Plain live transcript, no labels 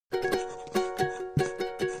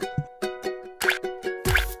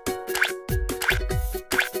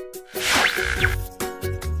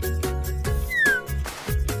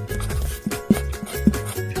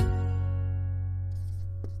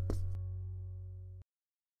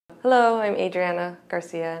Hello, I'm Adriana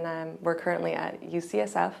Garcia, and we're currently at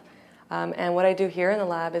UCSF. And what I do here in the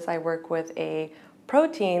lab is I work with a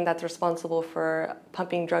protein that's responsible for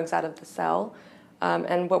pumping drugs out of the cell.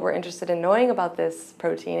 And what we're interested in knowing about this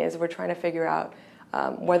protein is we're trying to figure out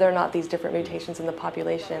whether or not these different mutations in the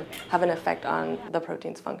population have an effect on the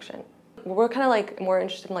protein's function. We're kind of like more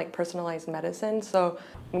interested in like personalized medicine. So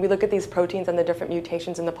when we look at these proteins and the different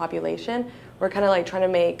mutations in the population, we're kind of like trying to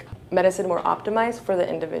make medicine more optimized for the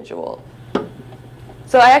individual.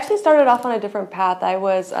 So I actually started off on a different path. I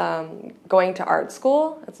was going to art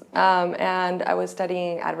school, and I was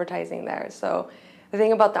studying advertising there. So the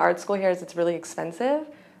thing about the art school here is it's really expensive.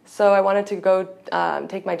 So I wanted to go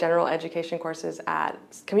take my general education courses at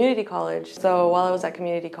community college. So while I was at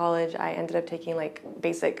community college, I ended up taking like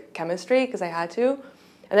basic chemistry because I had to.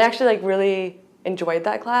 And I actually like really enjoyed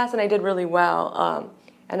that class and I did really well.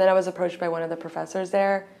 And then I was approached by one of the professors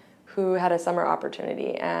there who had a summer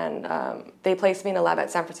opportunity, and they placed me in a lab at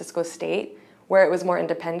San Francisco State where it was more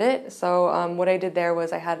independent. So what I did there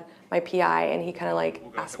was I had my PI, and he kind of like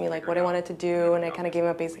asked me like what I wanted to do, and I kind of gave him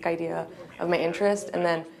a basic idea of my interest, and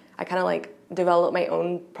then I kind of like developed my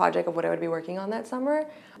own project of what I would be working on that summer.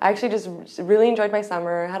 I actually just really enjoyed my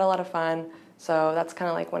summer, had a lot of fun. So that's kind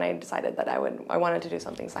of like when I decided that I wanted to do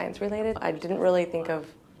something science related. I didn't really think of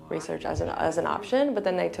research as an option, but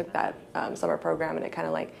then I took that summer program and it kind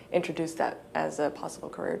of like introduced that as a possible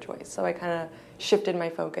career choice. So I kind of shifted my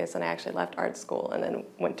focus and I actually left art school and then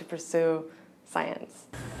went to pursue science.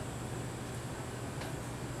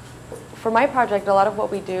 For my project, a lot of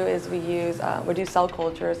what we do is we do cell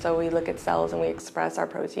culture, so we look at cells and we express our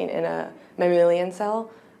protein in a mammalian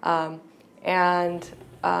cell. From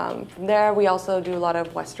there, we also do a lot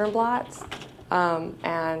of Western blots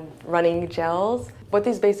and running gels. What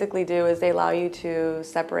these basically do is they allow you to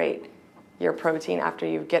separate your protein after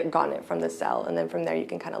you've gotten it from the cell, and then from there you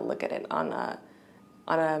can kind of look at it on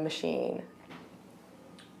a machine.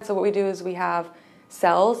 So what we do is we have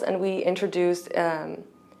cells and we introduce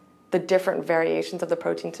the different variations of the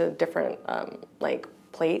protein to different like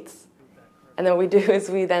plates. And then what we do is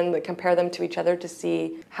we then compare them to each other to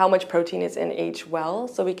see how much protein is in each well.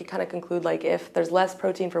 So we could kind of conclude like if there's less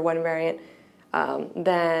protein for one variant,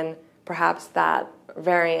 then perhaps that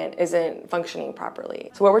variant isn't functioning properly.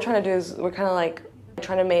 So what we're trying to do is we're kind of like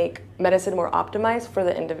trying to make medicine more optimized for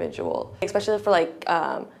the individual, especially for like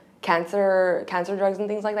cancer drugs and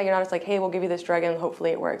things like that. You're not just like, hey, we'll give you this drug and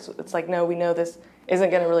hopefully it works. It's like, no, we know this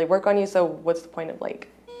isn't going to really work on you, so what's the point of like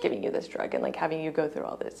giving you this drug and like having you go through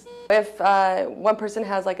all this? If one person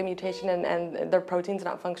has like a mutation and their protein's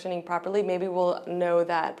not functioning properly, maybe we'll know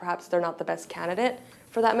that perhaps they're not the best candidate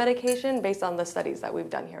for that medication based on the studies that we've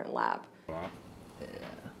done here in lab. Wow. Yeah.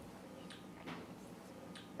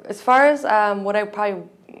 As far as what I probably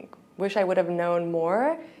wish I would have known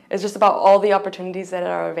more is just about all the opportunities that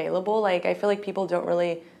are available. Like I feel like people don't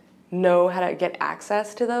really know how to get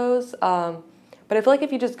access to those. But I feel like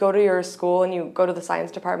if you just go to your school and you go to the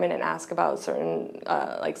science department and ask about certain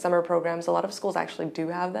like summer programs, a lot of schools actually do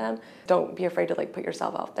have them. Don't be afraid to like put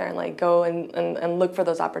yourself out there and like go and look for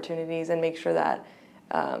those opportunities and make sure that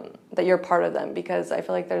that you're part of them, because I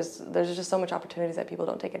feel like there's just so much opportunities that people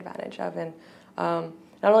don't take advantage of. And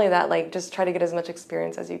not only that, like just try to get as much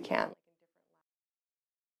experience as you can.